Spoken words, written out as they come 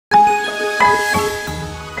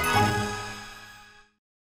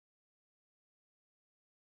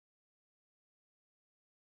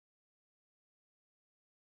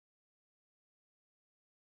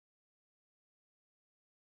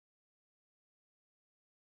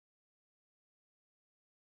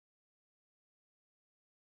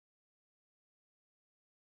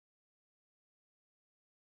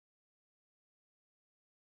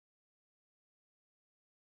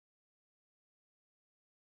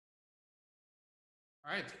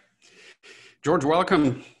All right. George,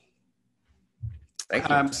 welcome. Thank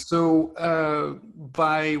you.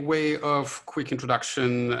 By way of quick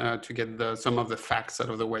introduction to get some of the facts out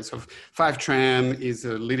of the way. So Fivetran is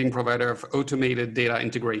a leading provider of automated data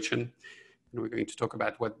integration. And we're going to talk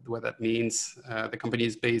about what that means. The company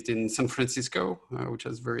is based in San Francisco, which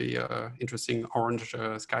has very interesting orange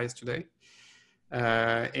skies today.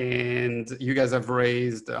 And you guys have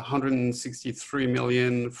raised 163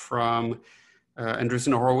 million from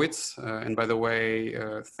Andreessen Horowitz. And by the way,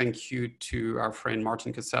 thank you to our friend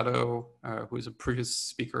Martin Casado, who is a previous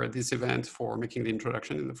speaker at this event, for making the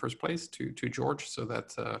introduction in the first place to George, so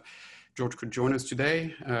that George could join us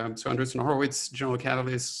today. So Andreessen Horowitz, General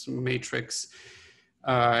Catalyst, Matrix,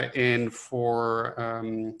 and for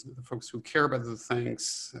the folks who care about the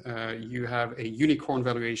things, you have a unicorn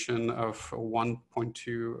valuation of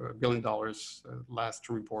 $1.2 billion, last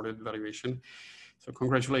reported valuation. So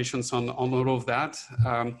congratulations on all of that.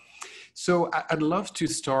 So I'd love to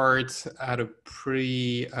start at a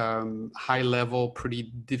pretty high level,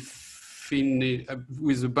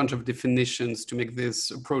 with a bunch of definitions to make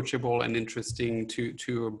this approachable and interesting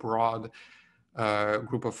to a broad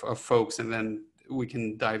group of folks, and then we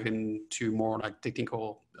can dive into more like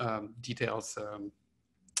technical details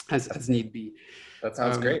as need be. That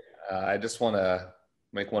sounds great. I just want to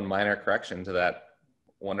make one minor correction to that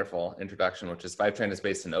wonderful introduction, which is Fivetran is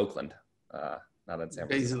based in Oakland, not in San Francisco.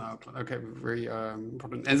 Based in Oakland, okay, very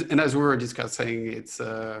important. And as we were discussing, it's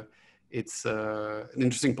an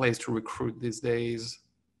interesting place to recruit these days.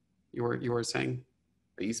 You were saying?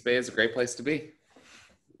 The East Bay is a great place to be.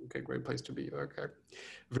 Okay, great place to be. Okay,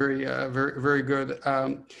 very good.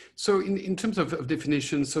 So in terms of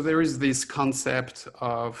definition, so there is this concept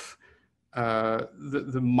of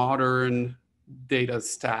the modern data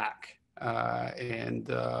stack. And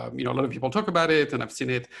you know, a lot of people talk about it, and I've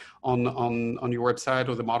seen it on your website,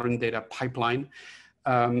 or the modern data pipeline.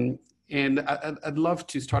 And I'd love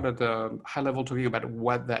to start at a high level talking about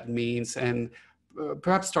what that means, and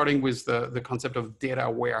perhaps starting with the concept of data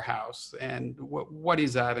warehouse, and what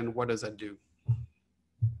is that and what does that do?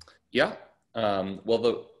 Yeah,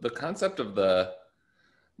 well, the concept of the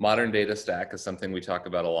modern data stack is something we talk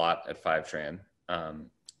about a lot at Fivetran.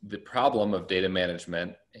 The problem of data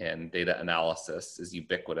management and data analysis is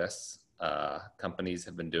ubiquitous. Companies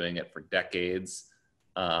have been doing it for decades.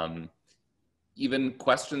 Even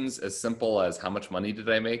questions as simple as how much money did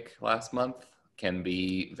I make last month can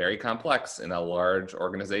be very complex in a large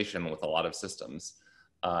organization with a lot of systems.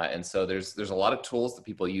 And so there's a lot of tools that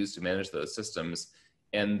people use to manage those systems.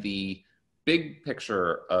 And the big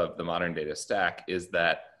picture of the modern data stack is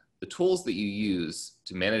that the tools that you use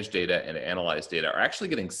to manage data and analyze data are actually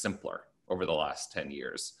getting simpler over the last 10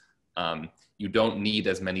 years. You don't need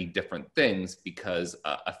as many different things because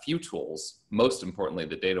a few tools, most importantly,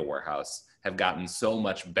 the data warehouse, have gotten so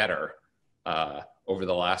much better over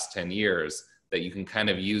the last 10 years that you can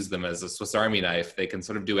kind of use them as a Swiss Army knife. They can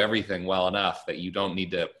sort of do everything well enough that you don't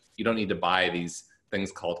need to buy these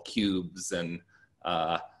things called cubes and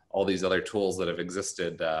all these other tools that have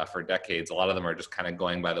existed for decades. A lot of them are just kind of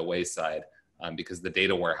going by the wayside because the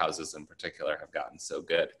data warehouses in particular have gotten so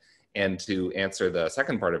good. And to answer the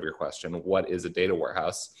second part of your question, what is a data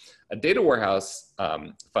warehouse? A data warehouse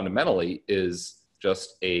fundamentally is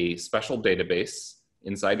just a special database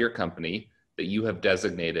inside your company that you have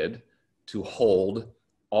designated to hold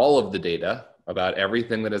all of the data about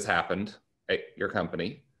everything that has happened at your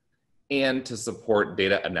company, and to support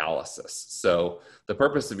data analysis. So the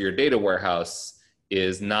purpose of your data warehouse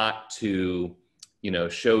is not to,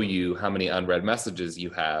 show you how many unread messages you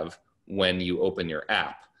have when you open your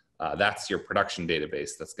app. That's your production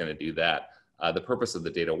database that's going to do that. The purpose of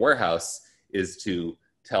the data warehouse is to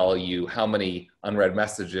tell you how many unread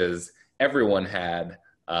messages everyone had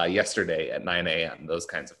yesterday at 9 a.m., those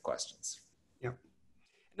kinds of questions.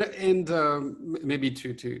 And maybe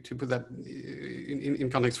to put that in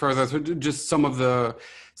context further, so just some of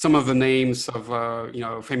the names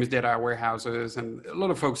of famous data warehouses, and a lot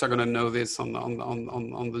of folks are going to know this on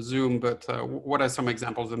the Zoom. But what are some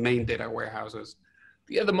examples of main data warehouses?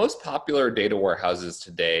 Yeah, the most popular data warehouses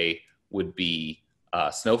today would be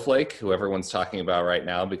Snowflake, who everyone's talking about right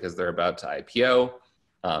now because they're about to IPO,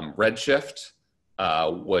 Redshift,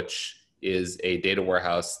 which is a data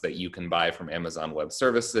warehouse that you can buy from Amazon Web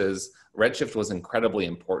Services. Redshift was incredibly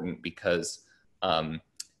important because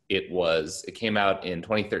it came out in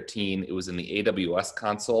 2013. It was in the AWS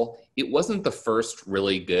console. It wasn't the first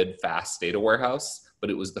really good, fast data warehouse, but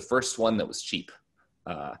it was the first one that was cheap.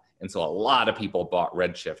 And so a lot of people bought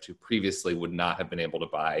Redshift who previously would not have been able to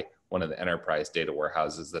buy one of the enterprise data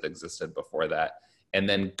warehouses that existed before that. And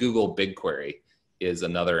then Google BigQuery is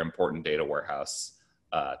another important data warehouse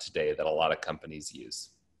today that a lot of companies use.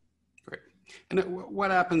 Great. And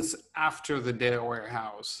what happens after the data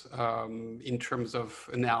warehouse in terms of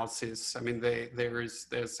analysis? I mean, there's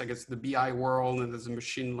I guess the BI world and there's a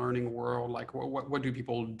machine learning world. Like, what do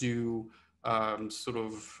people do after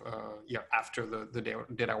the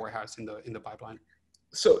data warehouse in the pipeline?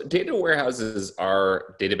 So data warehouses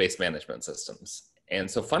are database management systems.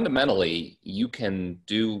 And so fundamentally, you can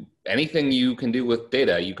do anything you can do with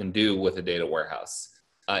data, you can do with a data warehouse.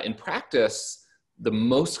 In practice, the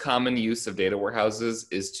most common use of data warehouses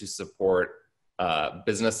is to support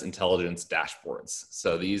business intelligence dashboards.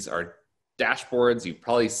 So these are dashboards, you've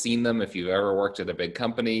probably seen them if you've ever worked at a big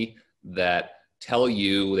company, that tell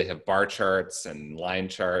you, they have bar charts and line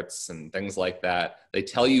charts and things like that. They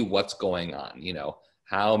tell you what's going on, you know,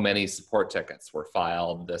 how many support tickets were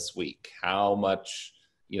filed this week, how much,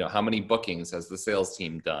 you know, how many bookings has the sales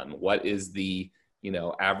team done, what is the, you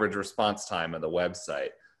know, average response time of the website.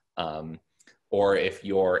 Or if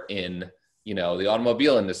you're in, you know, the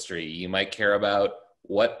automobile industry, you might care about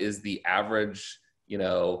what is the average, you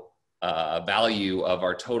know, value of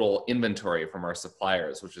our total inventory from our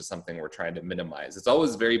suppliers, which is something we're trying to minimize. It's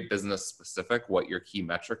always very business specific what your key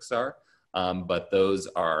metrics are, but those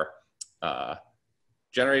are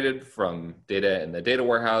generated from data in the data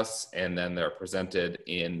warehouse, and then they're presented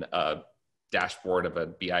in a dashboard of a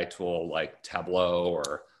BI tool like Tableau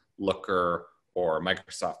or Looker or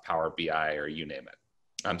Microsoft Power BI, or you name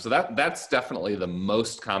it. So that's definitely the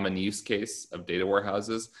most common use case of data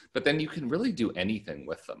warehouses, but then you can really do anything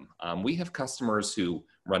with them. We have customers who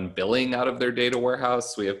run billing out of their data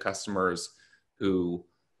warehouse. We have customers who,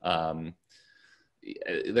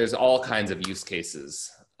 there's all kinds of use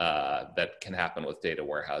cases that can happen with data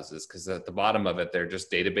warehouses, because at the bottom of it, they're just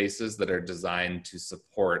databases that are designed to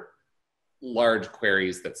support large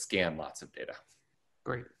queries that scan lots of data.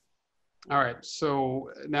 Great. All right,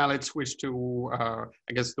 so now let's switch to,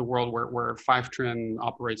 I guess, the world where Fivetran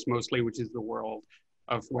operates mostly, which is the world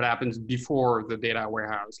of what happens before the data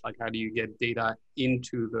warehouse. Like, how do you get data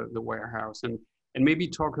into the warehouse? And maybe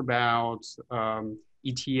talk about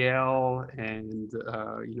ETL and,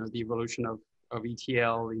 you know, the evolution of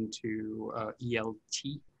ETL into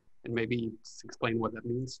ELT, and maybe explain what that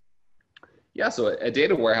means. Yeah, so a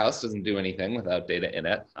data warehouse doesn't do anything without data in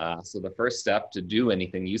it. So the first step to do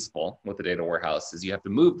anything useful with the data warehouse is you have to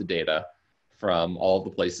move the data from all the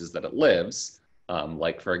places that it lives.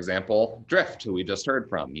 Like, for example, Drift, who we just heard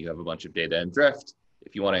from. You have a bunch of data in Drift.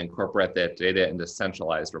 If you want to incorporate that data into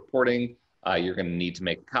centralized reporting, you're going to need to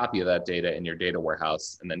make a copy of that data in your data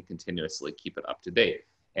warehouse and then continuously keep it up to date.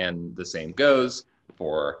 And the same goes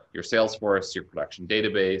for your Salesforce, your production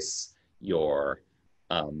database, your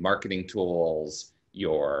marketing tools,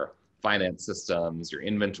 your finance systems, your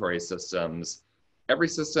inventory systems. Every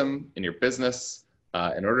system in your business,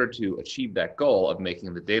 in order to achieve that goal of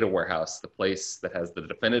making the data warehouse the place that has the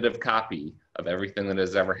definitive copy of everything that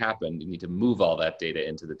has ever happened, you need to move all that data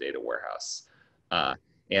into the data warehouse.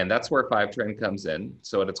 And that's where Fivetran comes in.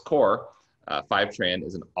 So at its core, Fivetran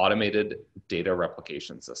is an automated data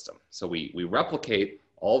replication system. So we replicate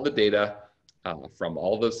all the data from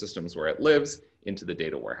all those systems where it lives into the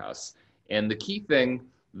data warehouse. And the key thing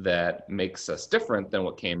that makes us different than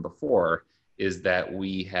what came before is that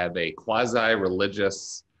we have a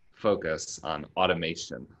quasi-religious focus on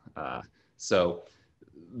automation. So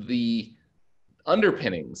the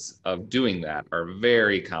underpinnings of doing that are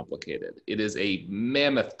very complicated. It is a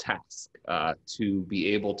mammoth task to be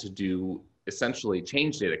able to do essentially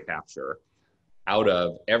change data capture out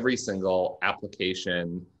of every single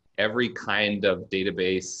application, every kind of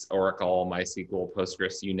database, Oracle, MySQL,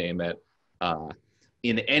 Postgres, you name it,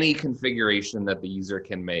 in any configuration that the user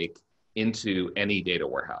can make into any data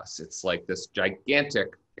warehouse. It's like this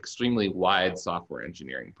gigantic, extremely wide software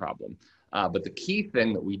engineering problem. But the key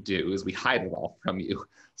thing that we do is we hide it all from you.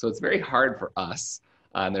 So it's very hard for us.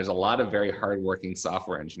 And there's a lot of very hardworking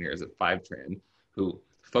software engineers at Fivetran who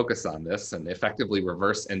focus on this and effectively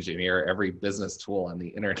reverse engineer every business tool on the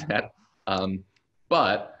internet.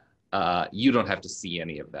 But you don't have to see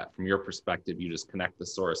any of that. From your perspective, you just connect the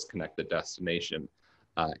source, connect the destination.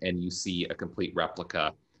 and you see a complete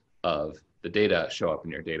replica of the data show up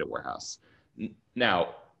in your data warehouse.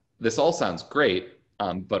 Now, this all sounds great,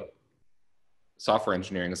 but software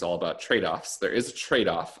engineering is all about trade-offs. There is a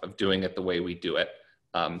trade-off of doing it the way we do it.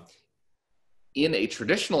 In a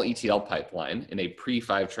traditional ETL pipeline, in a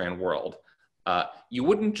pre-Fivetran world, you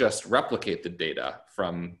wouldn't just replicate the data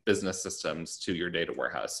from business systems to your data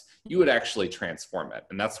warehouse. You would actually transform it.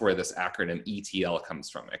 And that's where this acronym ETL comes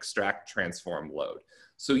from, extract, transform, load.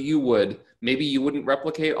 So maybe you wouldn't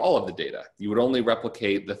replicate all of the data. You would only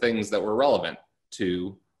replicate the things that were relevant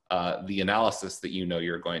to the analysis that you know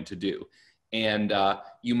you're going to do. And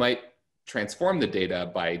you might transform the data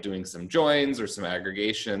by doing some joins or some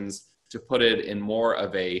aggregations to put it in more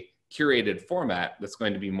of a curated format that's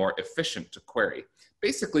going to be more efficient to query.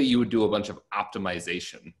 Basically, you would do a bunch of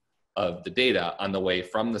optimization of the data on the way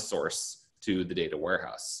from the source to the data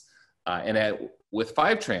warehouse. With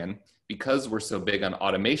Fivetran, because we're so big on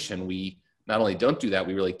automation, we not only don't do that,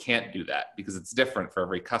 we really can't do that because it's different for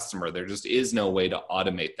every customer. There just is no way to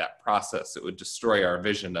automate that process. It would destroy our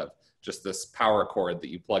vision of just this power cord that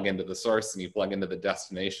you plug into the source and you plug into the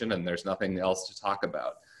destination and there's nothing else to talk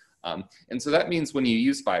about. And so that means when you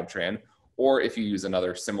use Fivetran, or if you use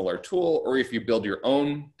another similar tool, or if you build your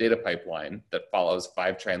own data pipeline that follows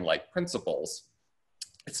Fivetran-like principles,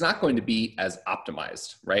 it's not going to be as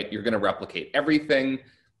optimized, right? You're going to replicate everything,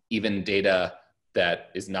 even data that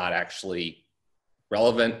is not actually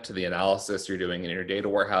relevant to the analysis you're doing in your data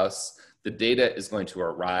warehouse. The data is going to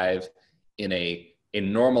arrive in a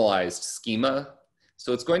normalized schema.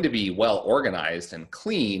 So it's going to be well organized and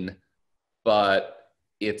clean, but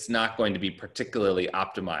it's not going to be particularly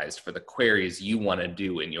optimized for the queries you want to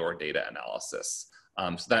do in your data analysis.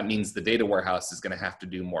 So that means the data warehouse is going to have to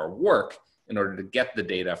do more work in order to get the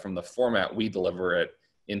data from the format we deliver it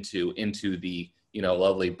into the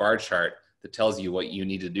lovely bar chart that tells you what you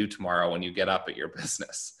need to do tomorrow when you get up at your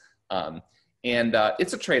business.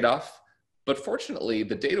 It's a trade-off, but fortunately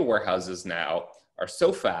the data warehouses now are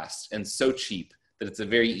so fast and so cheap that it's a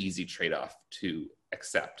very easy trade-off to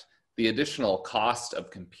accept. The additional cost of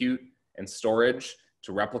compute and storage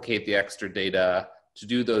to replicate the extra data, to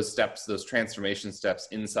do those steps, those transformation steps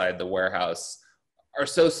inside the warehouse are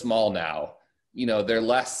so small now. They're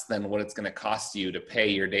less than what it's going to cost you to pay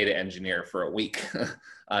your data engineer for a week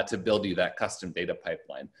to build you that custom data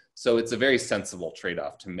pipeline. So it's a very sensible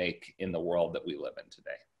trade-off to make in the world that we live in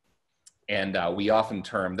today. And we often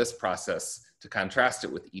term this process, to contrast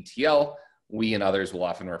it with ETL, we and others will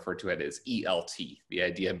often refer to it as ELT, the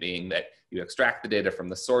idea being that you extract the data from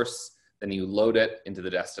the source, then you load it into the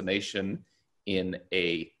destination in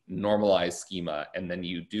a normalized schema, and then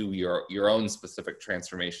you do your own specific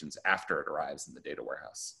transformations after it arrives in the data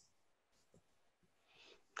warehouse.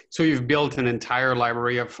 So you've built an entire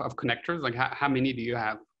library of connectors. Like how many do you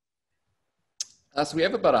have? So we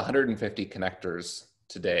have about 150 connectors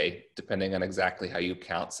today, depending on exactly how you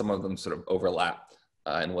count. Some of them sort of overlap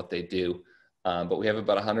in what they do. But we have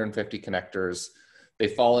about 150 connectors. They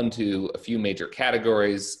fall into a few major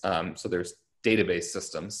categories. So there's database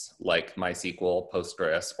systems like MySQL,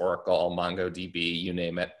 Postgres, Oracle, MongoDB, you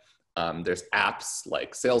name it. There's apps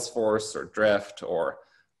like Salesforce or Drift or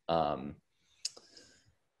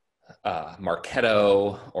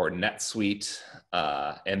Marketo or NetSuite.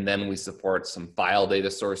 And then we support some file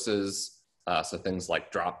data sources. So things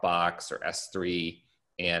like Dropbox or S3.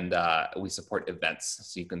 And we support events,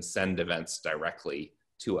 so you can send events directly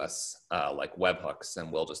to us like webhooks,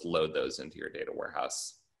 and we'll just load those into your data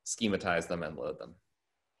warehouse, schematize them, and load them.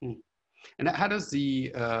 And how does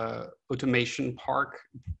the automation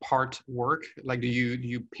part work? Like, do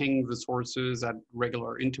you ping the sources at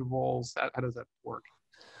regular intervals? How does that work?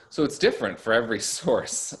 So it's different for every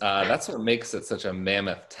source. That's what makes it such a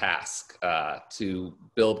mammoth task to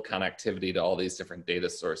build connectivity to all these different data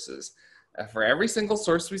sources. For every single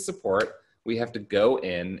source we support, we have to go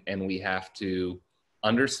in and we have to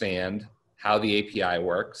understand how the API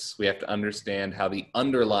works. We have to understand how the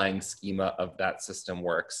underlying schema of that system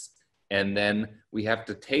works. And then we have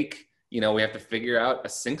to we have to figure out a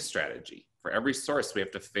sync strategy. For every source, we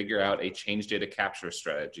have to figure out a change data capture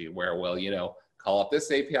strategy where we'll, call up this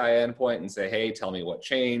API endpoint and say, hey, tell me what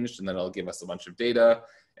changed. And then it'll give us a bunch of data.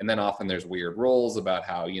 And then often there's weird rules about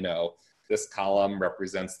how, this column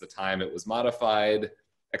represents the time it was modified,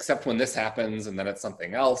 except when this happens, and then it's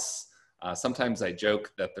something else. Sometimes I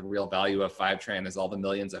joke that the real value of Fivetran is all the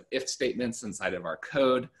millions of if statements inside of our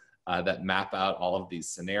code that map out all of these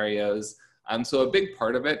scenarios. So a big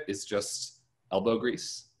part of it is just elbow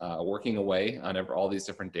grease, working away on all these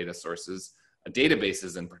different data sources.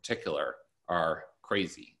 Databases in particular are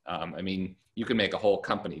crazy. you can make a whole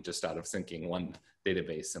company just out of syncing one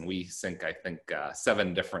database. And we sync, I think,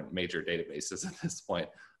 7 different major databases at this point.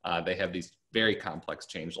 They have these very complex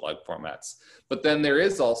changelog formats. But then there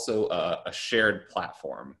is also a shared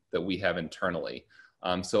platform that we have internally.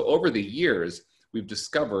 So over the years, we've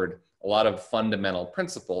discovered a lot of fundamental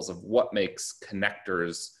principles of what makes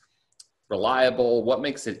connectors reliable, what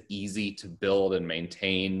makes it easy to build and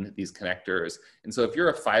maintain these connectors. And so if you're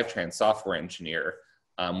a Fivetran software engineer,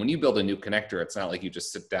 when you build a new connector, it's not like you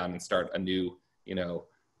just sit down and start a new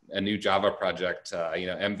Java project,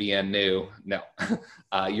 MVN new. No,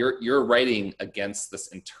 you're writing against this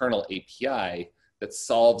internal API that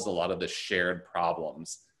solves a lot of the shared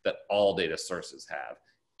problems that all data sources have.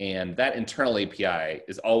 And that internal API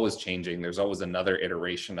is always changing. There's always another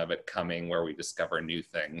iteration of it coming where we discover new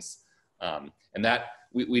things. And that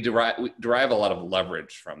we derive a lot of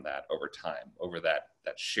leverage from that over time, over that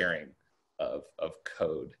sharing of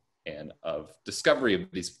code and of discovery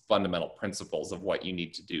of these fundamental principles of what you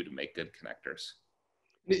need to do to make good connectors.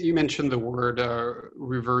 You mentioned the word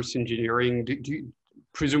reverse engineering.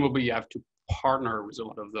 Presumably you have to partner with a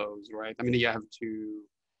lot of those, right? I mean, you have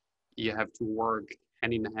to work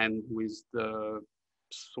hand in hand with the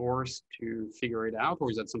source to figure it out, or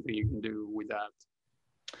is that something you can do with that?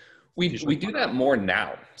 We do that more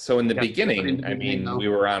now. So in the beginning, I mean, we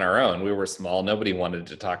were on our own. We were small. Nobody wanted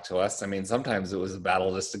to talk to us. I mean, sometimes it was a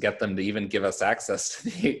battle just to get them to even give us access to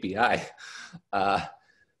the API.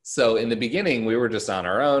 So in the beginning, we were just on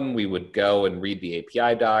our own. We would go and read the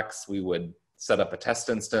API docs. We would set up a test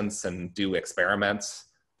instance and do experiments,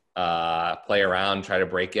 play around, try to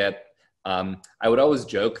break it. I would always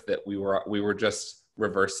joke that we were just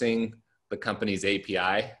reversing the company's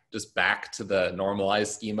API just back to the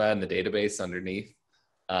normalized schema and the database underneath.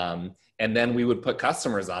 And then we would put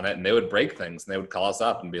customers on it and they would break things and they would call us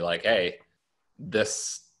up and be like, hey,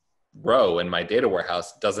 this row in my data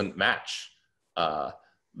warehouse doesn't match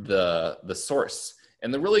the source.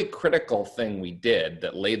 And the really critical thing we did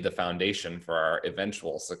that laid the foundation for our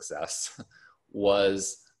eventual success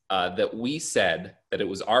was that we said that it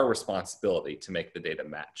was our responsibility to make the data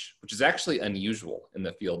match, which is actually unusual in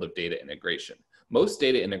the field of data integration. Most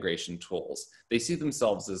data integration tools, they see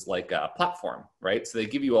themselves as like a platform, right? So they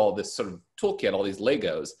give you all this sort of toolkit, all these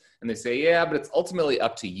Legos, and they say, yeah, but it's ultimately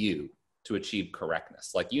up to you to achieve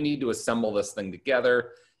correctness. Like you need to assemble this thing together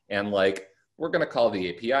and like, we're gonna call the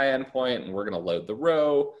API endpoint and we're gonna load the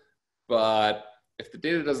row, but if the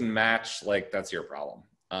data doesn't match, like that's your problem.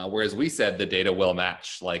 Whereas we said the data will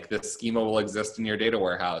match, like this schema will exist in your data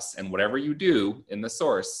warehouse and whatever you do in the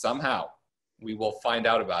source, somehow we will find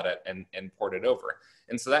out about it and port it over.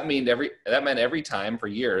 And so that meant every time for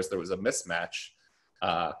years there was a mismatch,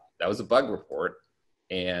 that was a bug report,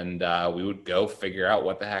 and we would go figure out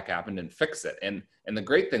what the heck happened and fix it. And the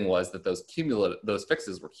great thing was that those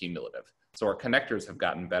fixes were cumulative. So our connectors have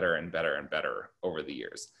gotten better and better and better over the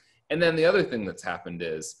years. And then the other thing that's happened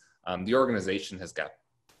is the organization has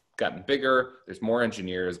gotten bigger. There's more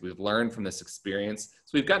engineers. We've learned from this experience.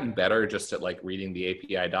 So we've gotten better just at like reading the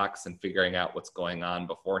API docs and figuring out what's going on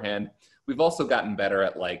beforehand. We've also gotten better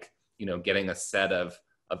at like, getting a set of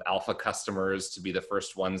alpha customers to be the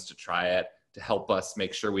first ones to try it, to help us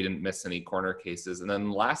make sure we didn't miss any corner cases. And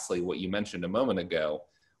then lastly, what you mentioned a moment ago,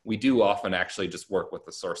 we do often actually just work with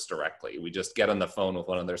the source directly. We just get on the phone with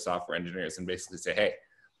one of their software engineers and basically say, hey,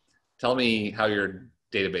 tell me how your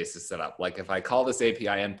database is set up. Like if I call this API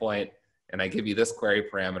endpoint and I give you this query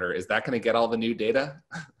parameter, is that going to get all the new data?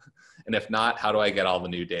 And if not, how do I get all the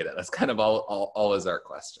new data? That's kind of always our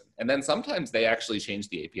question. And then sometimes they actually change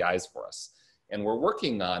the APIs for us. And we're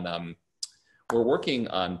working on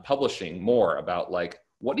publishing more about like,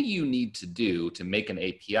 what do you need to do to make an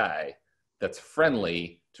API that's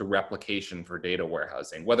friendly to replication for data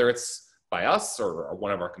warehousing, whether it's by us or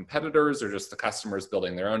one of our competitors or just the customers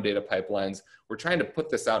building their own data pipelines. We're trying to put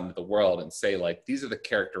this out into the world and say like, these are the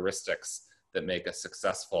characteristics that make a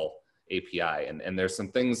successful API. And there's some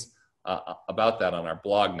things about that on our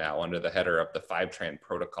blog now under the header of the Fivetran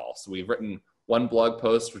protocol. So we've written one blog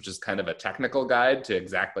post, which is kind of a technical guide to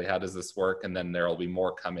exactly how does this work. And then there'll be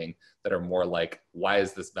more coming that are more like, why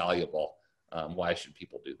is this valuable? Why should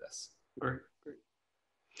people do this? Great.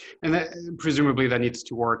 And presumably that needs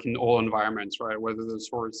to work in all environments, right? Whether the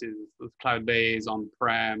source is cloud-based,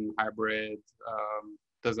 on-prem, hybrid,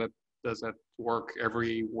 does that work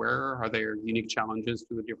everywhere? Are there unique challenges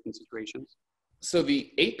to the different situations? So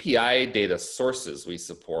the API data sources we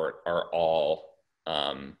support are all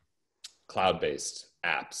cloud-based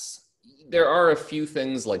apps. There are a few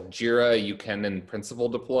things like Jira you can in principle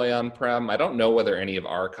deploy on-prem. I don't know whether any of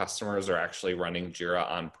our customers are actually running Jira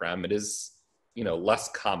on-prem. It is less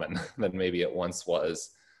common than maybe it once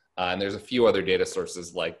was. And there's a few other data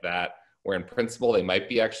sources like that where in principle they might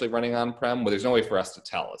be actually running on-prem, but there's no way for us to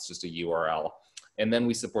tell. It's just a URL. And then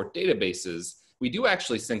we support databases. We do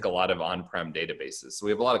actually sync a lot of on-prem databases. So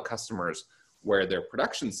we have a lot of customers where their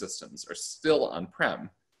production systems are still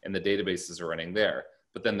on-prem and the databases are running there,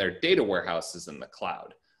 but then their data warehouse is in the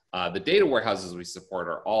cloud. The data warehouses we support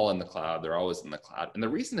are all in the cloud. They're always in the cloud. And the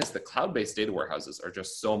reason is that cloud-based data warehouses are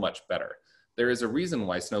just so much better. There is a reason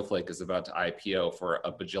why Snowflake is about to IPO for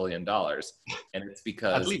 $1 bajillion. And it's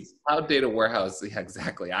because cloud data warehouse, yeah,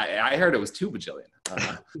 exactly. I heard it was 2 bajillion.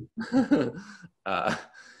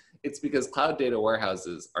 It's because cloud data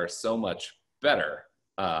warehouses are so much better.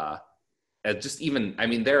 They're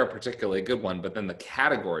a particularly good one, but then the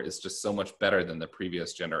category is just so much better than the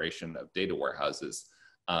previous generation of data warehouses.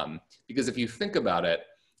 Because if you think about it,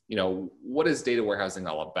 what is data warehousing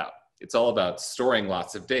all about? It's all about storing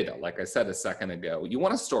lots of data. Like I said a second ago, you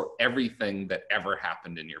want to store everything that ever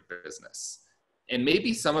happened in your business. And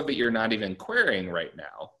maybe some of it you're not even querying right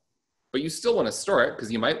now, but you still want to store it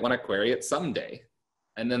because you might want to query it someday.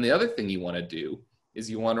 And then the other thing you want to do is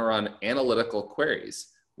you want to run analytical queries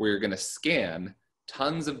where you're going to scan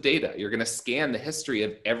tons of data. You're going to scan the history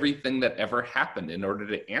of everything that ever happened in order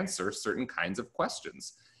to answer certain kinds of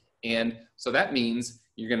questions. And so that means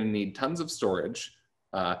you're going to need tons of storage,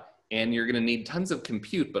 and you're going to need tons of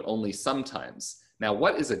compute, but only sometimes. Now,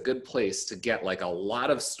 what is a good place to get like a lot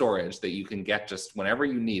of storage that you can get just whenever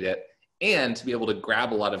you need it, and to be able to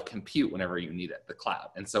grab a lot of compute whenever you need it? The cloud.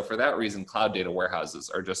 And so for that reason, cloud data warehouses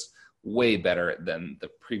are just way better than the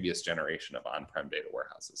previous generation of on-prem data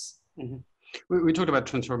warehouses. Mm-hmm. We talked about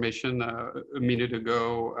transformation a minute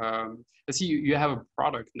ago. I see you have a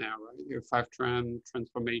product now, right? Your Fivetran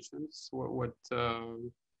transformations.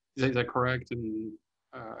 Is that correct? And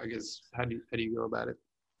I guess how do you go about it?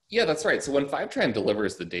 Yeah, that's right. So when Fivetran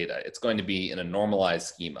delivers the data, it's going to be in a normalized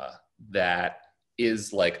schema that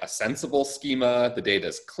is like a sensible schema. The data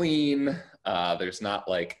is clean. There's not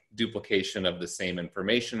like duplication of the same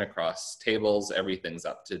information across tables. Everything's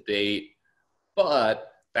up to date. But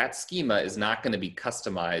that schema is not going to be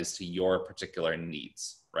customized to your particular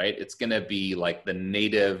needs, right? It's going to be like the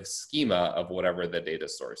native schema of whatever the data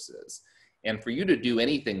source is. And for you to do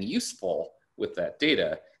anything useful with that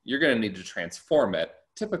data, you're going to need to transform it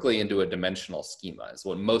typically into a dimensional schema is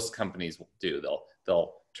what most companies will do.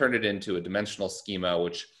 They'll turn it into a dimensional schema,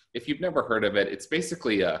 which if you've never heard of it, it's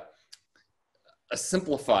basically a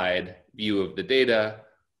simplified view of the data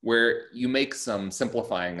where you make some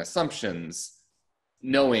simplifying assumptions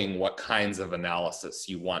knowing what kinds of analysis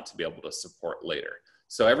you want to be able to support later.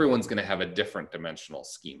 So everyone's going to have a different dimensional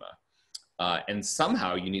schema. And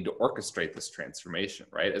somehow you need to orchestrate this transformation,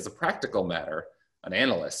 right? As a practical matter, an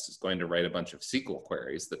analyst is going to write a bunch of SQL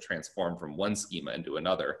queries that transform from one schema into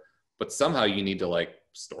another. But somehow you need to like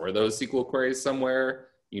store those SQL queries somewhere.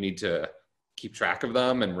 You need to keep track of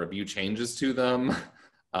them and review changes to them.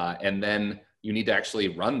 And then you need to actually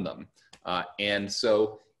run them. And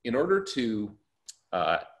so in order to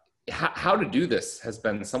how to do this has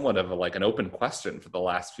been somewhat of an open question for the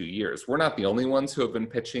last few years. We're not the only ones who have been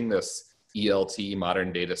pitching this ELT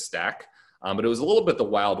modern data stack, but it was a little bit the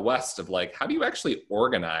Wild West of like, how do you actually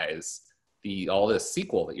organize all this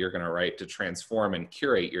SQL that you're going to write to transform and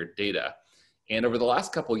curate your data? And over the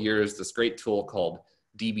last couple of years, this great tool called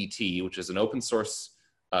dbt, which is an open source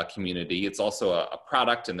community. It's also a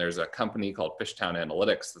product, and there's a company called Fishtown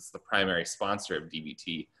Analytics that's the primary sponsor of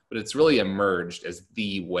dbt, but it's really emerged as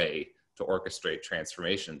the way to orchestrate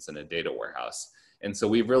transformations in a data warehouse. And so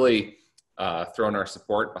we've really thrown our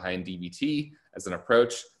support behind dbt as an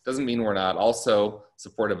approach. Doesn't mean we're not also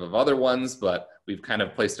supportive of other ones, but we've kind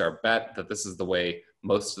of placed our bet that this is the way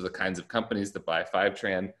most of the kinds of companies that buy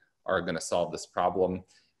Fivetran are going to solve this problem.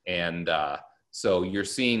 And so you're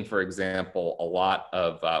seeing, for example, a lot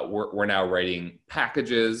of, we're now writing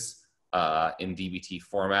packages in dbt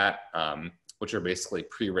format, which are basically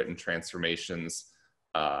pre-written transformations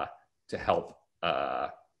to help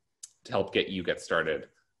get started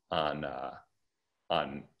on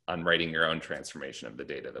writing your own transformation of the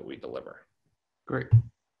data that we deliver. Great.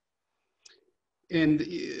 And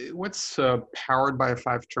what's powered by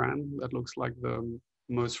Fivetran? That looks like the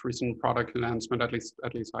most recent product announcement, at least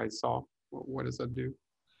I saw. What does that do?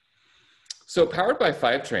 So powered by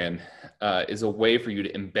Fivetran is a way for you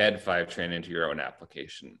to embed Fivetran into your own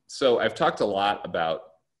application. So I've talked a lot about,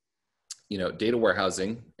 data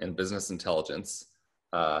warehousing and business intelligence,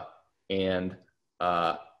 and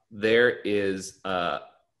there is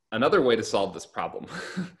another way to solve this problem,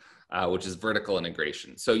 which is vertical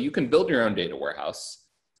integration. So you can build your own data warehouse,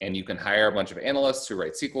 and you can hire a bunch of analysts who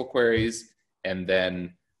write SQL queries, and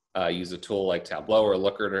then use a tool like Tableau or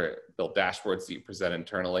Looker to build dashboards that you present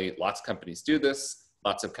internally. Lots of companies do this.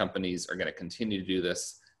 Lots of companies are going to continue to do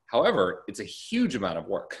this. However, it's a huge amount of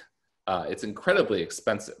work. It's incredibly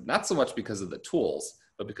expensive, not so much because of the tools,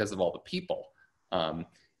 but because of all the people.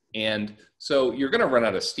 And so you're going to run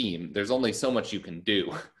out of steam. There's only so much you can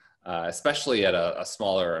do, especially at a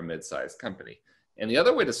smaller or mid-sized company. And the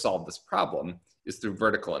other way to solve this problem is through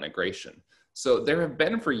vertical integration. So there have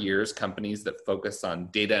been for years companies that focus on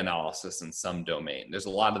data analysis in some domain. There's a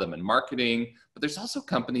lot of them in marketing, but there's also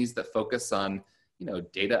companies that focus on,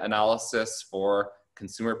 data analysis for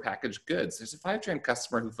consumer packaged goods. There's a Fivetran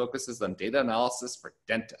customer who focuses on data analysis for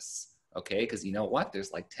dentists, okay? Because you know what?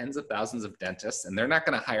 There's like tens of thousands of dentists, and they're not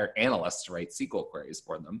going to hire analysts to write SQL queries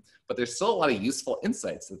for them, but there's still a lot of useful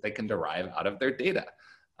insights that they can derive out of their data.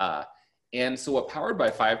 And so what Powered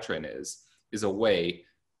by Fivetran is a way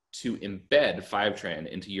to embed Fivetran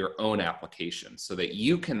into your own application so that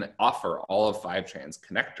you can offer all of Fivetran's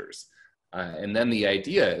connectors. And then the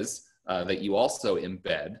idea is that you also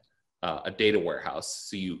embed a data warehouse.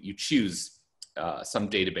 So you choose some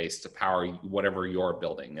database to power whatever you're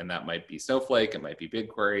building. And that might be Snowflake, it might be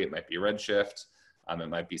BigQuery, it might be Redshift, it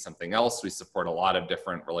might be something else. We support a lot of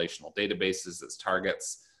different relational databases as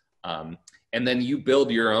targets. And then you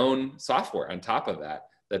build your own software on top of that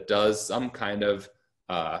that does some kind of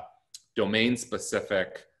domain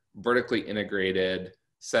specific, vertically integrated,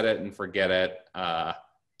 set it and forget it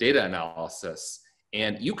data analysis.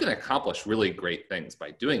 And you can accomplish really great things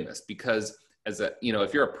by doing this because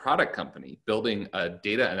if you're a product company building a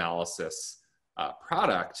data analysis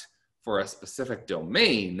product for a specific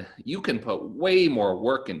domain, you can put way more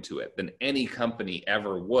work into it than any company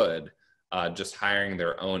ever would just hiring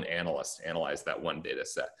their own analysts to analyze that one data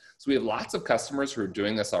set. So we have lots of customers who are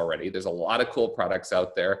doing this already. There's a lot of cool products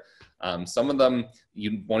out there. Some of them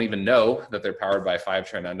you won't even know that they're powered by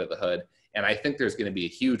Fivetran under the hood. And I think there's going to be a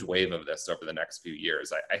huge wave of this over the next few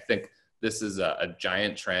years. I think this is a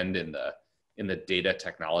giant trend in the data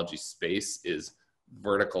technology space is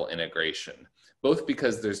vertical integration, both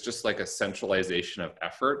because there's just like a centralization of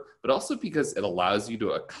effort, but also because it allows you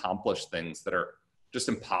to accomplish things that are just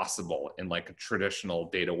impossible in like a traditional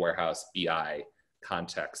data warehouse BI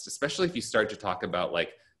context, especially if you start to talk about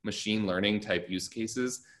like machine learning type use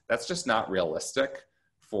cases. That's just not realistic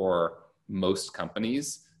for most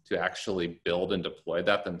companies to actually build and deploy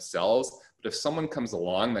that themselves. But if someone comes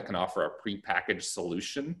along that can offer a prepackaged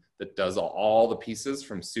solution that does all the pieces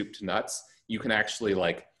from soup to nuts, you can actually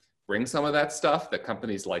like bring some of that stuff that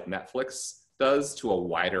companies like Netflix does to a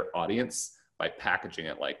wider audience by packaging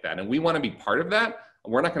it like that. And we want to be part of that.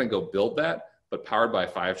 We're not going to go build that, but Powered by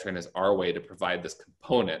Fivetran is our way to provide this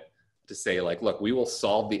component to say like, look, we will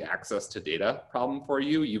solve the access to data problem for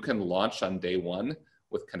you. You can launch on day one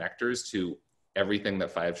with connectors to everything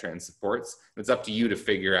that Fivetran supports. It's up to you to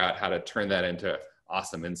figure out how to turn that into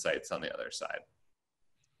awesome insights on the other side.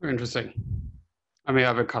 Very interesting. I may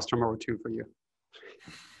have a customer or two for you.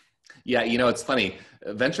 Yeah, it's funny.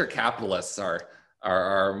 Venture capitalists are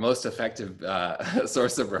our most effective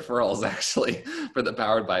source of referrals actually for the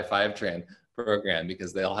Powered by Fivetran program,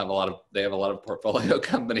 because they have a lot of portfolio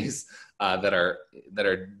companies that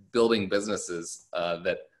are building businesses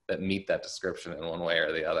that meet that description in one way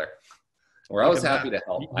or the other. We're always happy to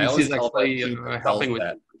help. I always helping with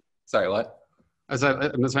that. Sorry, what?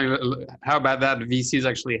 I'm saying, how about that? VC is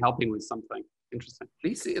actually helping with something interesting.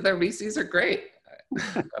 Their VCs are great.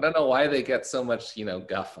 I don't know why they get so much,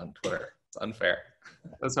 guff on Twitter. It's unfair.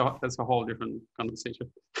 That's a whole different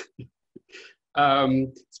conversation.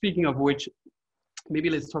 Speaking of which, maybe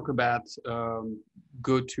let's talk about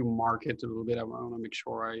go to market a little bit. I want to make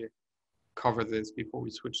sure I cover this before we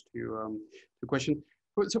switch to the question.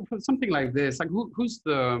 So for something like this, like who's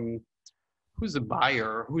the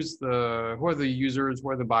buyer? Who are the users?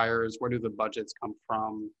 Where are the buyers? Where do the budgets come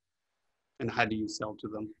from? And how do you sell to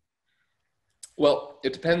them? Well,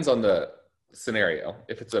 it depends on the scenario.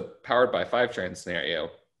 If it's a Powered by Fivetran scenario,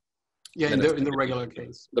 yeah, in the regular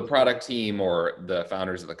case, the product team or the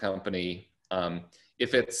founders of the company.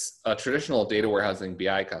 If it's a traditional data warehousing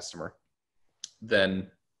BI customer,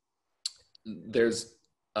 then there's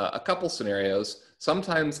a couple scenarios.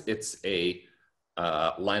 Sometimes it's a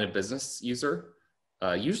line of business user,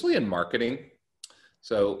 usually in marketing.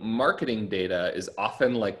 So marketing data is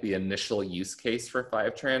often like the initial use case for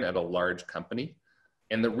Fivetran at a large company.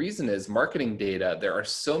 And the reason is marketing data, there are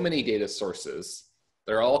so many data sources.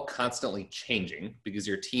 They're all constantly changing because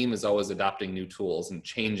your team is always adopting new tools and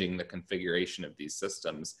changing the configuration of these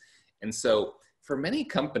systems. And so for many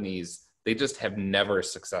companies, they just have never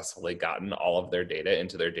successfully gotten all of their data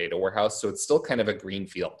into their data warehouse. So it's still kind of a green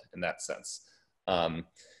field in that sense. And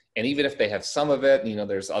even if they have some of it,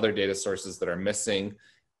 there's other data sources that are missing.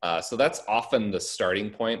 So that's often the starting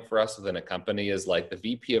point for us within a company, is like the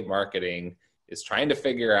VP of marketing is trying to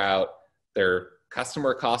figure out their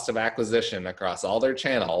customer cost of acquisition across all their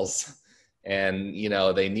channels. And,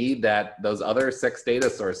 they need those other 6 data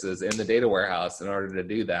sources in the data warehouse in order to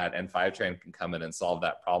do that. And Fivetran can come in and solve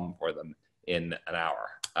that problem for them in an hour,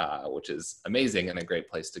 which is amazing and a great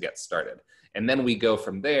place to get started. And then we go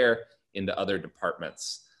from there into other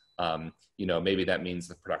departments. Maybe that means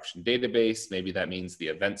the production database, maybe that means the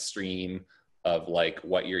event stream of like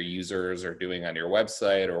what your users are doing on your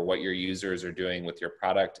website or what your users are doing with your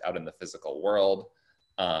product out in the physical world.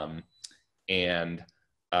 And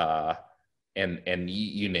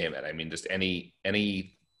you name it. I mean, just any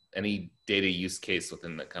data use case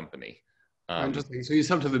within the company. Interesting. So you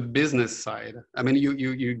sell to the business side. I mean,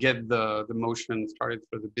 you get the motion started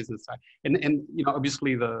for the business side, and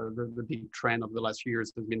obviously the big trend of the last few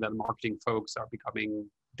years has been that marketing folks are becoming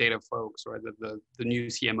data folks, right? That the new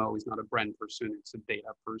CMO is not a brand person; it's a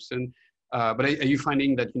data person. But are you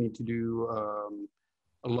finding that you need to do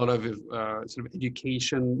a lot of sort of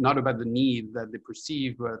education, not about the need that they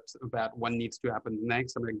perceive, but about what needs to happen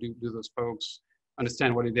next? I mean, do those folks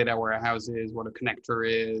understand what a data warehouse is, what a connector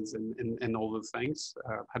is, and all those things?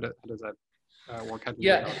 How does that work out?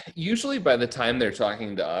 Yeah, usually by the time they're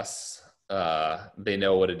talking to us, they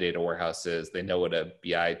know what a data warehouse is, they know what a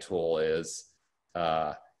BI tool is,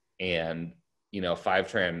 and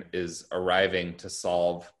Fivetran is arriving to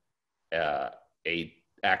solve a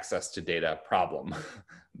access to data problem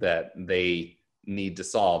that they need to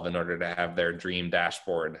solve in order to have their dream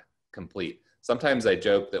dashboard complete. Sometimes I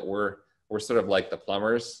joke that we're sort of like the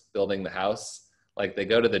plumbers building the house. Like they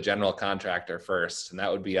go to the general contractor first, and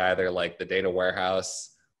that would be either like the data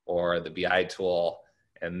warehouse or the BI tool.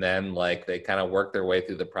 And then like they kind of work their way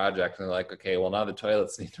through the project and they're like, okay, well now the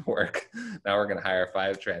toilets need to work. Now we're going to hire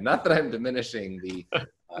Fivetran. Not that I'm diminishing the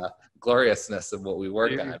gloriousness of what we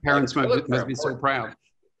work on. Parents must be so proud.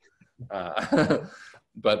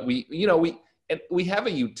 But we have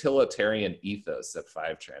a utilitarian ethos at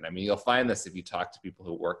Fivetran. I mean, you'll find this if you talk to people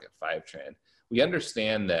who work at Fivetran. We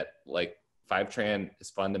understand that like Fivetran is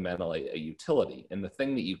fundamentally a utility. And the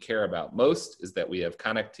thing that you care about most is that we have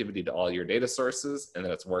connectivity to all your data sources and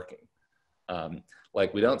that it's working.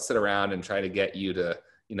 Like we don't sit around and try to get you to,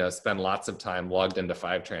 spend lots of time logged into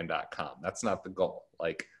fivetran.com. That's not the goal.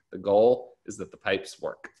 Like the goal is that the pipes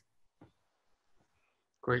work.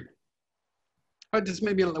 Great. Just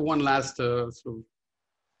maybe one last sort of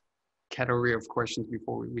category of questions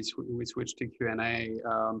before we switch to Q&A.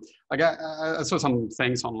 Like I saw some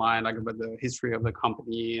things online like about the history of the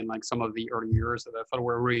company and like some of the early years that I thought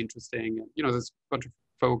were really interesting. There's a bunch of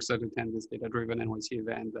folks that attend this Data Driven NYC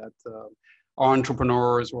event that are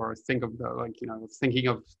entrepreneurs or think of thinking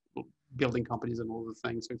of building companies and all the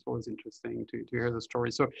things. So it's always interesting to hear the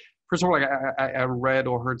story. So first of all, I read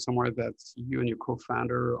or heard somewhere that you and your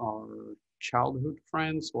co-founder are childhood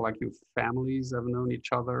friends, or like your families have known each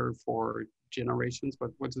other for generations. But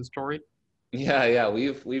what's the story? Yeah,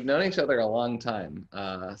 we've known each other a long time.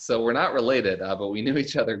 So we're not related, but we knew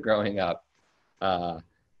each other growing up,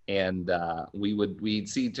 and we'd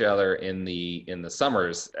see each other in the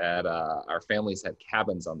summers at our families had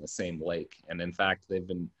cabins on the same lake, and in fact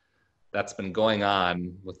that's been going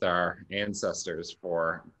on with our ancestors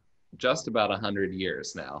for just about 100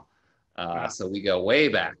 years now. So we go way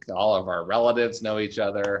back. All of our relatives know each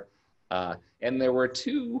other. And there were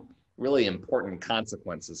 2 really important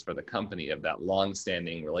consequences for the company of that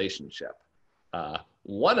long-standing relationship.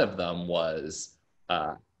 One of them was,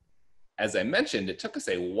 as I mentioned, it took us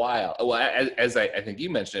a while. Well, as I think you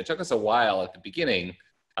mentioned, it took us a while at the beginning.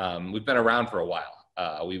 We've been around for a while.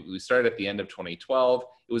 We started at the end of 2012.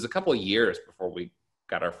 It was a couple of years before we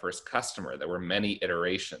got our first customer. There were many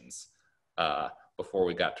iterations before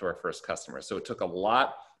we got to our first customer. So it took a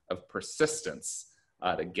lot of persistence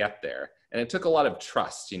to get there. And it took a lot of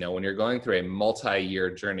trust. When you're going through a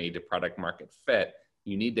multi-year journey to product market fit,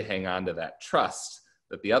 you need to hang on to that trust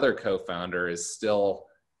that the other co-founder is still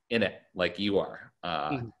in it like you are.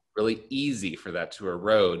 Really easy for that to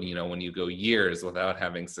erode, when you go years without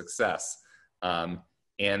having success.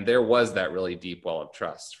 And there was that really deep well of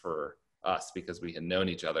trust for us because we had known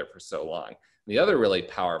each other for so long. The other really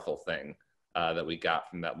powerful thing that we got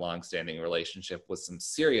from that long-standing relationship was some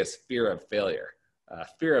serious fear of failure.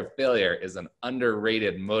 Fear of failure is an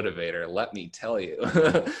underrated motivator, let me tell you.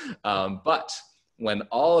 But when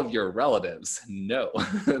all of your relatives know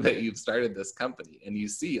that you've started this company and you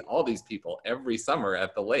see all these people every summer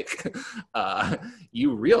at the lake,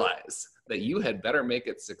 you realize that you had better make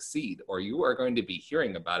it succeed, or you are going to be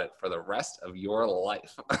hearing about it for the rest of your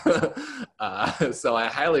life. So I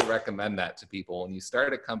highly recommend that to people. When you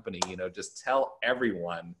start a company, just tell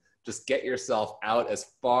everyone, just get yourself out as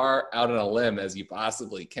far out on a limb as you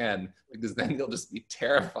possibly can, because then you'll just be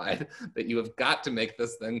terrified that you have got to make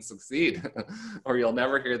this thing succeed or you'll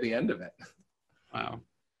never hear the end of it. Wow.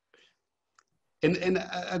 And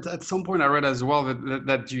at some point I read as well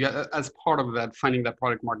that you, as part of that, finding that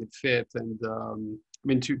product market fit, and I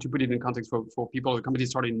mean, to put it in context for people, the company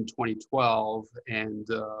started in 2012, and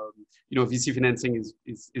VC financing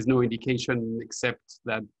is no indication except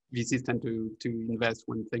that VCs tend to invest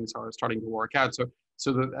when things are starting to work out.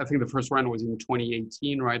 So I think the first round was in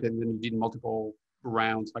 2018, right? And then you did multiple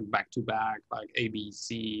rounds, like back to back, like A, B,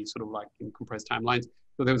 C, sort of like in compressed timelines.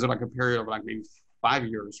 So there was like a period of like maybe 5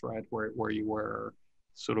 years, right, where you were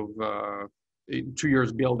sort of 2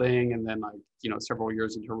 years building, and then like several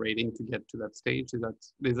years iterating to get to that stage. Is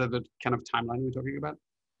that the kind of timeline we're talking about?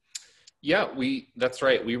 Yeah, that's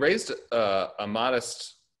right. We raised a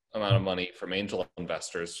modest amount of money from angel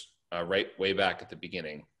investors right way back at the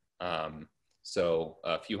beginning. So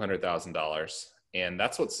a few $100,000, and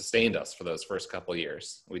that's what sustained us for those first couple of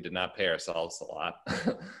years. We did not pay ourselves a lot,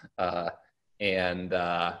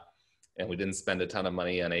 and we didn't spend a ton of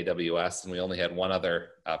money on AWS, and we only had one other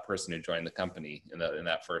person who joined the company in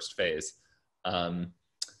that first phase. And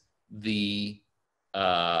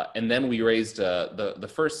then we raised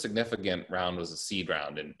the first significant round was a seed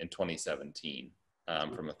round in 2017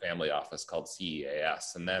 from a family office called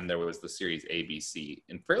CEAS. And then there was the Series ABC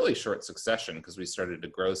in fairly short succession because we started to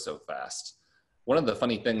grow so fast. One of the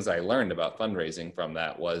funny things I learned about fundraising from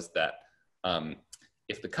that was that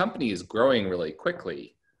if the company is growing really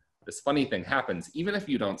quickly, this funny thing happens. Even if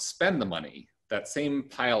you don't spend the money, that same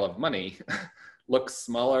pile of money looks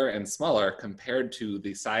smaller and smaller compared to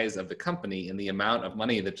the size of the company and the amount of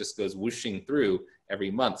money that just goes whooshing through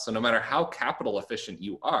every month. So no matter how capital efficient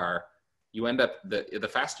you are, you end up, the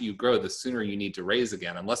faster you grow, the sooner you need to raise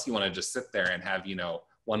again, unless you want to just sit there and have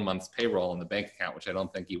 1 month's payroll in the bank account, which I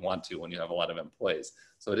don't think you want to when you have a lot of employees.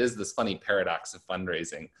 So it is this funny paradox of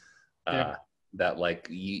fundraising. That like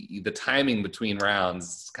the timing between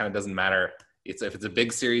rounds kind of doesn't matter. If it's a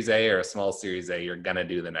big Series A or a small Series A, you're gonna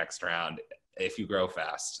do the next round if you grow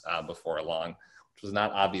fast before long, which was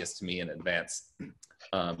not obvious to me in advance.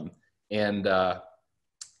 As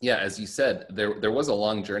you said, there was a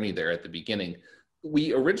long journey there at the beginning.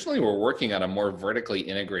 We originally were working on a more vertically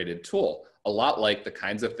integrated tool, a lot like the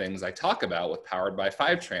kinds of things I talk about with Powered by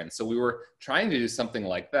Fivetran. So we were trying to do something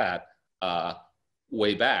like that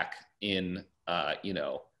way back in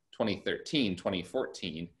 2013,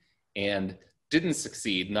 2014, and didn't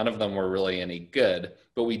succeed. None of them were really any good,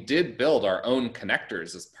 but we did build our own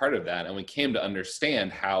connectors as part of that. And we came to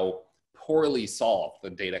understand how poorly solved the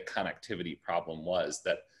data connectivity problem was,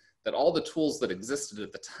 that all the tools that existed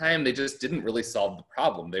at the time, they just didn't really solve the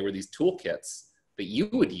problem. They were these toolkits that you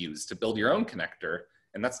would use to build your own connector.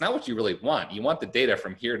 And that's not what you really want. You want the data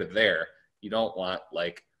from here to there. You don't want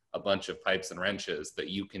like a bunch of pipes and wrenches that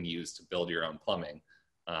you can use to build your own plumbing.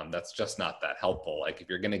 That's just not that helpful. Like if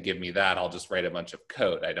you're gonna give me that, I'll just write a bunch of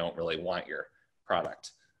code. I don't really want your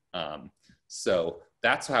product. So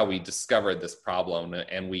that's how we discovered this problem,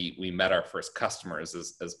 and we met our first customers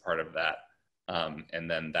as part of that. And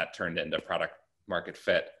then that turned into product market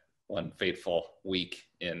fit one fateful week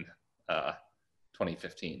in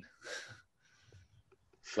 2015.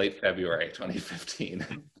 Late February 2015.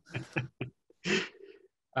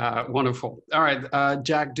 Wonderful. All right,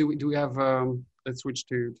 Jack, do we have? Let's switch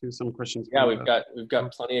to some questions. Yeah, we've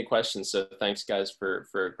got plenty of questions. So thanks, guys, for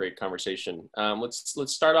a great conversation. Let's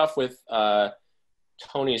start off with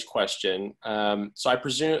Tony's question. So I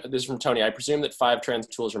presume this is from Tony. I presume that Fivetran's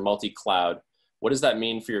tools are multi-cloud. What does that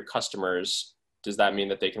mean for your customers? Does that mean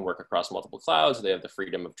that they can work across multiple clouds? Or they have the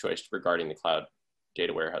freedom of choice regarding the cloud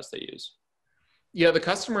data warehouse they use? Yeah, the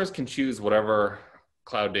customers can choose whatever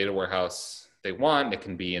cloud data warehouse they want. It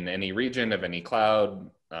can be in any region of any cloud.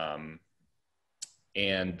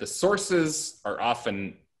 And the sources are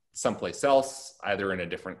often someplace else, either in a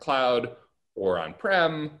different cloud or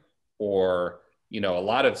on-prem, or a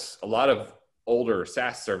lot of older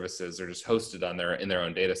SaaS services are just hosted in their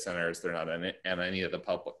own data centers. They're not on any of the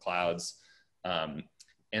public clouds.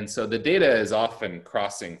 And so the data is often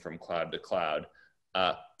crossing from cloud to cloud.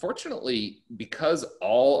 Fortunately, because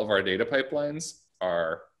all of our data pipelines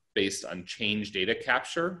are based on change data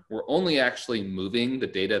capture, we're only actually moving the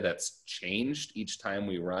data that's changed each time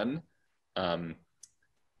we run.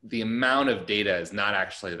 The amount of data is not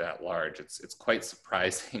actually that large. It's quite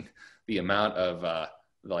surprising the amount of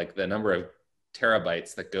the number of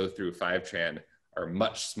terabytes that go through Fivetran are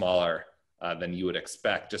much smaller than you would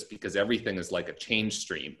expect, just because everything is like a change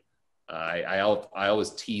stream. I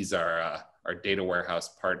always tease our data warehouse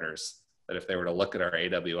partners that if they were to look at our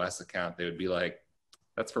AWS account, they would be like,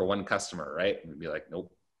 that's for one customer, right? And we'd be like,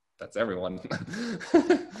 nope, that's everyone.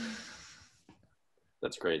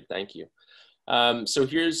 That's great, thank you. So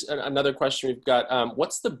here's another question we've got.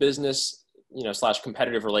 What's the business, /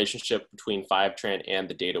 competitive relationship between Fivetran and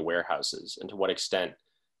the data warehouses, and to what extent,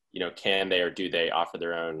 can they or do they offer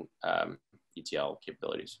their own ETL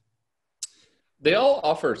capabilities? They all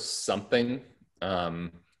offer something,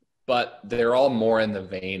 but they're all more in the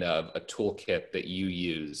vein of a toolkit that you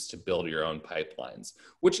use to build your own pipelines,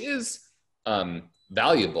 which is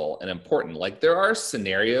valuable and important. Like, there are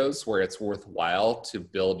scenarios where it's worthwhile to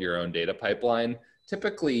build your own data pipeline.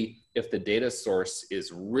 Typically, if the data source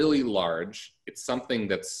is really large, it's something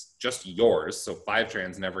that's just yours. So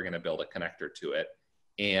Fivetran's never going to build a connector to it.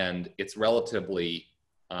 And it's relatively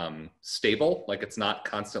stable, like it's not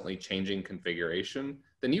constantly changing configuration,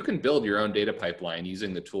 then you can build your own data pipeline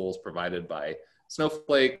using the tools provided by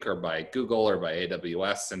Snowflake or by Google or by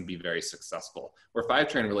AWS and be very successful. Where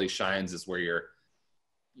Fivetran really shines is where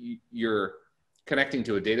you're connecting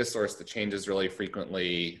to a data source that changes really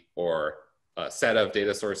frequently, or a set of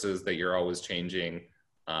data sources that you're always changing.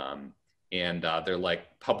 And they're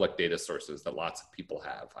like public data sources that lots of people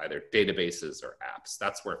have, either databases or apps.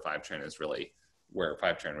 That's where Fivetran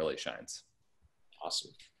really shines.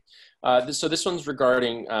 Awesome. So this one's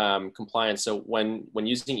regarding compliance. So when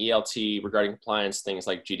using ELT regarding compliance, things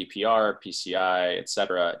like GDPR, PCI, et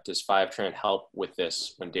cetera, does Fivetran help with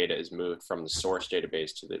this when data is moved from the source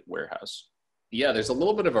database to the warehouse? Yeah, there's a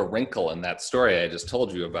little bit of a wrinkle in that story I just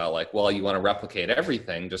told you about, like, well, you want to replicate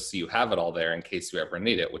everything just so you have it all there in case you ever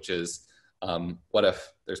need it, which is, what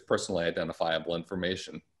if there's personally identifiable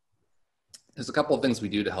information? There's a couple of things we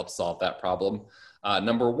do to help solve that problem.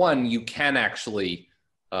 Number one, you can actually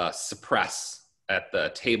suppress at the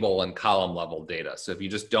table and column level data. So if you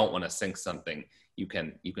just don't want to sync something, you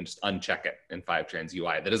can just uncheck it in Fivetran's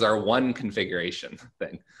UI. That is our one configuration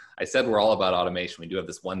thing. I said we're all about automation. We do have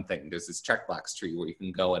this one thing. There's this checkbox tree where you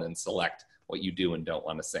can go in and select what you do and don't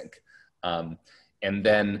want to sync. And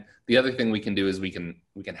then the other thing we can do is we can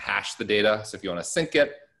hash the data. So if you want to sync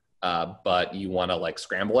it, but you want to like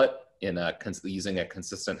scramble it using a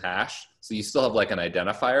consistent hash. So you still have like an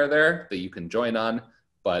identifier there that you can join on,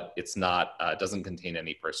 but it's not, it doesn't contain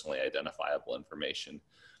any personally identifiable information.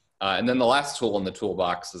 And then the last tool in the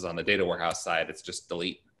toolbox is on the data warehouse side. It's just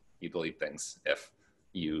delete. You delete things if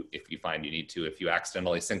you find you need to. If you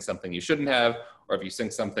accidentally sync something you shouldn't have, or if you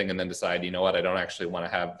sync something and then decide, you know what, I don't actually want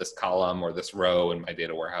to have this column or this row in my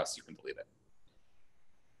data warehouse, you can delete it.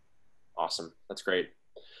 Awesome. That's great.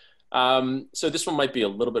 So this one might be a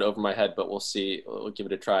little bit over my head, but we'll see. We'll give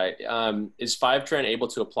it a try. Is Fivetran able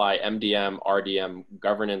to apply MDM, RDM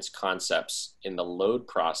governance concepts in the load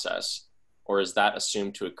process, or is that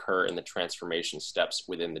assumed to occur in the transformation steps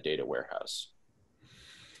within the data warehouse?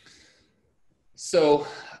 So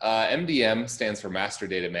MDM stands for Master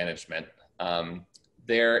Data Management.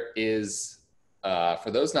 There is, for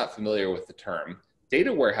those not familiar with the term,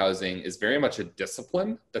 data warehousing is very much a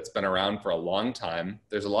discipline that's been around for a long time.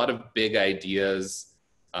 There's a lot of big ideas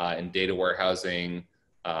in data warehousing,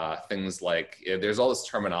 things like, there's all this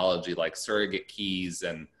terminology like surrogate keys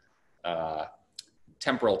and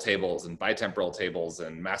temporal tables and bitemporal tables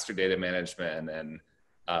and master data management and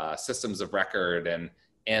systems of record.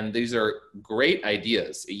 And these are great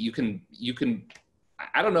ideas. You can,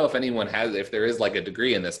 I don't know if anyone has, if there is like a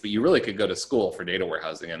degree in this, but you really could go to school for data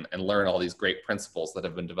warehousing and learn all these great principles that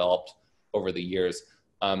have been developed over the years.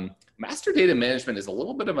 Master data management is a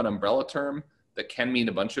little bit of an umbrella term that can mean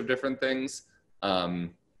a bunch of different things. I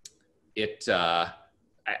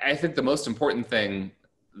think the most important thing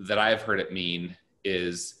that I've heard it mean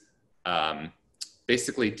is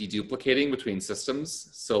basically deduplicating between systems.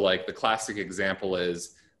 So like the classic example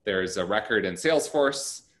is there's a record in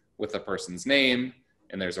Salesforce with a person's name,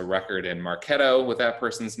 and there's a record in Marketo with that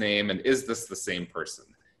person's name, and is this the same person?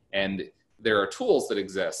 And there are tools that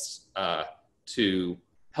exist to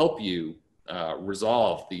help you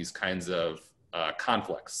resolve these kinds of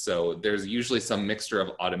conflicts. So there's usually some mixture of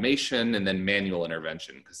automation and then manual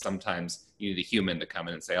intervention, because sometimes you need a human to come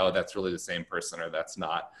in and say, oh, that's really the same person, or that's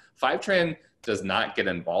not. Fivetran does not get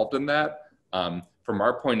involved in that. From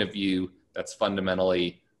our point of view, that's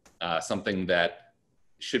fundamentally something that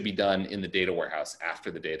should be done in the data warehouse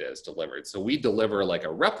after the data is delivered. So we deliver like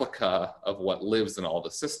a replica of what lives in all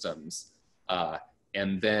the systems.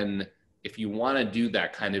 And then if you want to do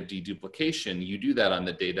that kind of deduplication, you do that on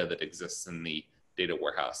the data that exists in the data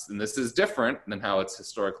warehouse. And this is different than how it's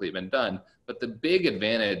historically been done. But the big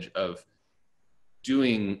advantage of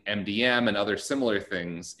doing MDM and other similar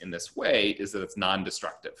things in this way is that it's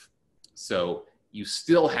non-destructive. So you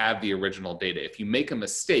still have the original data. If you make a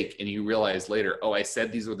mistake and you realize later, oh, I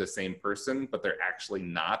said these were the same person, but they're actually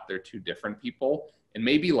not, they're two different people. And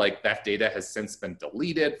maybe like that data has since been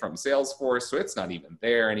deleted from Salesforce, so it's not even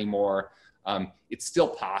there anymore. It's still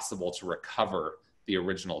possible to recover the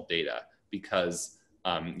original data because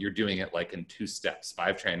you're doing it like in 2 steps.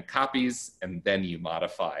 Fivetran copies, and then you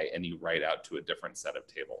modify and you write out to a different set of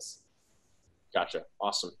tables. Gotcha.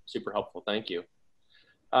 Awesome. Super helpful. Thank you.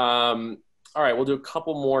 All right, we'll do a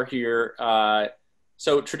couple more here.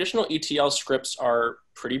 So traditional ETL scripts are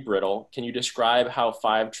pretty brittle. Can you describe how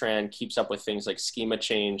Fivetran keeps up with things like schema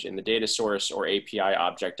change in the data source or API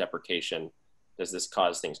object deprecation? Does this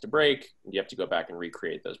cause things to break? Do you have to go back and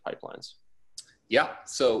recreate those pipelines? Yeah,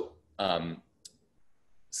 so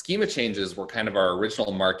schema changes were kind of our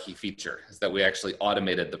original marquee feature, is that we actually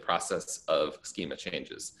automated the process of schema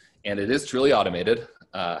changes. And it is truly automated.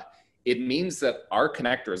 It means that our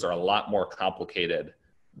connectors are a lot more complicated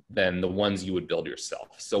than the ones you would build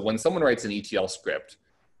yourself. So when someone writes an ETL script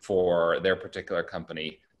for their particular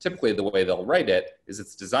company, typically the way they'll write it is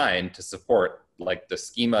it's designed to support like the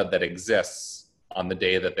schema that exists on the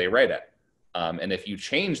day that they write it. And if you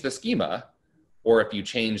change the schema, or if you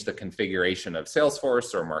change the configuration of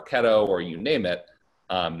Salesforce or Marketo or you name it,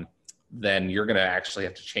 then you're gonna actually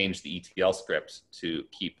have to change the ETL script to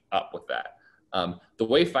keep up with that. The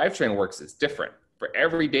way Fivetran works is different. For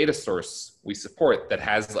every data source we support that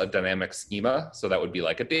has a dynamic schema, so that would be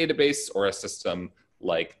like a database or a system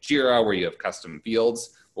like Jira where you have custom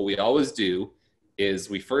fields, what we always do is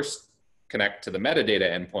we first connect to the metadata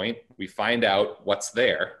endpoint, we find out what's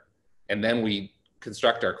there, and then we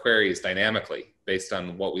construct our queries dynamically based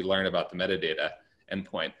on what we learn about the metadata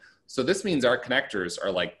endpoint. So this means our connectors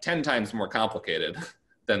are like 10 times more complicated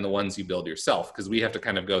than the ones you build yourself, because we have to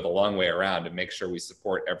kind of go the long way around and make sure we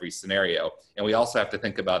support every scenario. And we also have to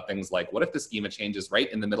think about things like, what if the schema changes right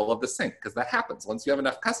in the middle of the sync? Because that happens. Once you have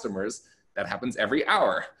enough customers, that happens every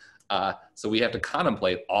hour. So we have to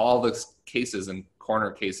contemplate all the cases and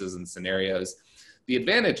corner cases and scenarios. The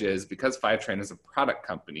advantage is because Fivetran is a product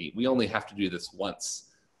company, we only have to do this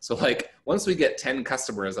once. So like once we get 10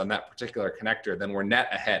 customers on that particular connector, then we're net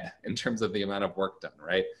ahead in terms of the amount of work done,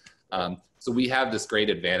 right? So we have this great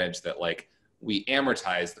advantage that like we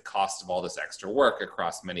amortize the cost of all this extra work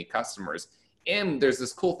across many customers. And there's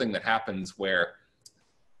this cool thing that happens where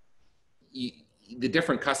the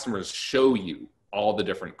different customers show you all the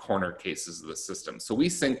different corner cases of the system. So we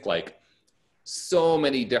sync like so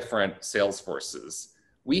many different Salesforces.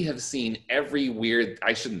 We have seen every weird,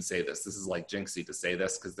 I shouldn't say this is like jinxy to say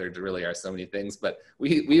this because there really are so many things, but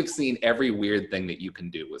we have seen every weird thing that you can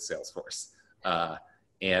do with Salesforce.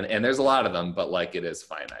 And there's a lot of them, but like it is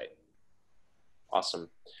finite. Awesome.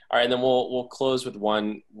 All right, and then we'll close with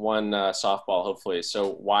one softball, hopefully.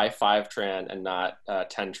 So why Fivetran and not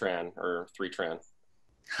 10Tran or 3Tran?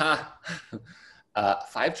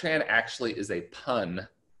 Fivetran actually is a pun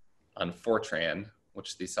on Fortran,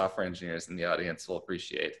 which the software engineers in the audience will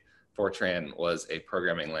appreciate. Fortran was a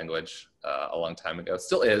programming language a long time ago.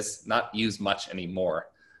 Still is, not used much anymore,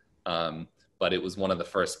 but it was one of the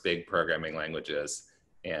first big programming languages.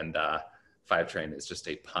 And Fivetran is just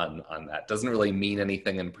a pun on that. Doesn't really mean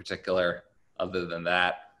anything in particular other than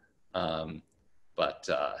that, but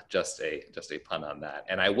just a pun on that.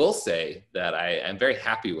 And I will say that I am very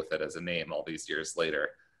happy with it as a name all these years later.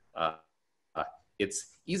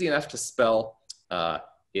 It's easy enough to spell.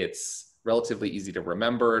 It's relatively easy to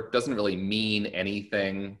remember. Doesn't really mean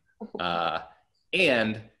anything.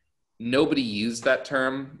 And nobody used that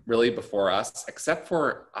term really before us, except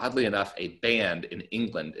for, oddly enough, a band in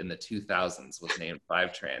England in the 2000s was named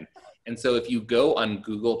Fivetran. And so if you go on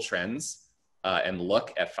Google Trends and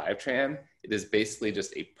look at Fivetran, it is basically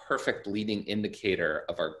just a perfect leading indicator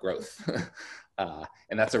of our growth.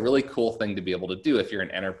 And that's a really cool thing to be able to do if you're an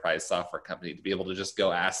enterprise software company, to be able to just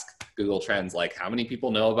go ask Google Trends, like, how many people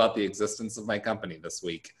know about the existence of my company this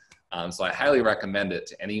week? So I highly recommend it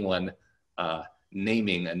to anyone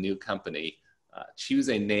naming a new company. Choose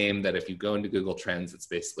a name that if you go into Google Trends, it's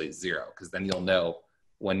basically 0, because then you'll know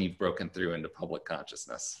when you've broken through into public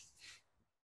consciousness.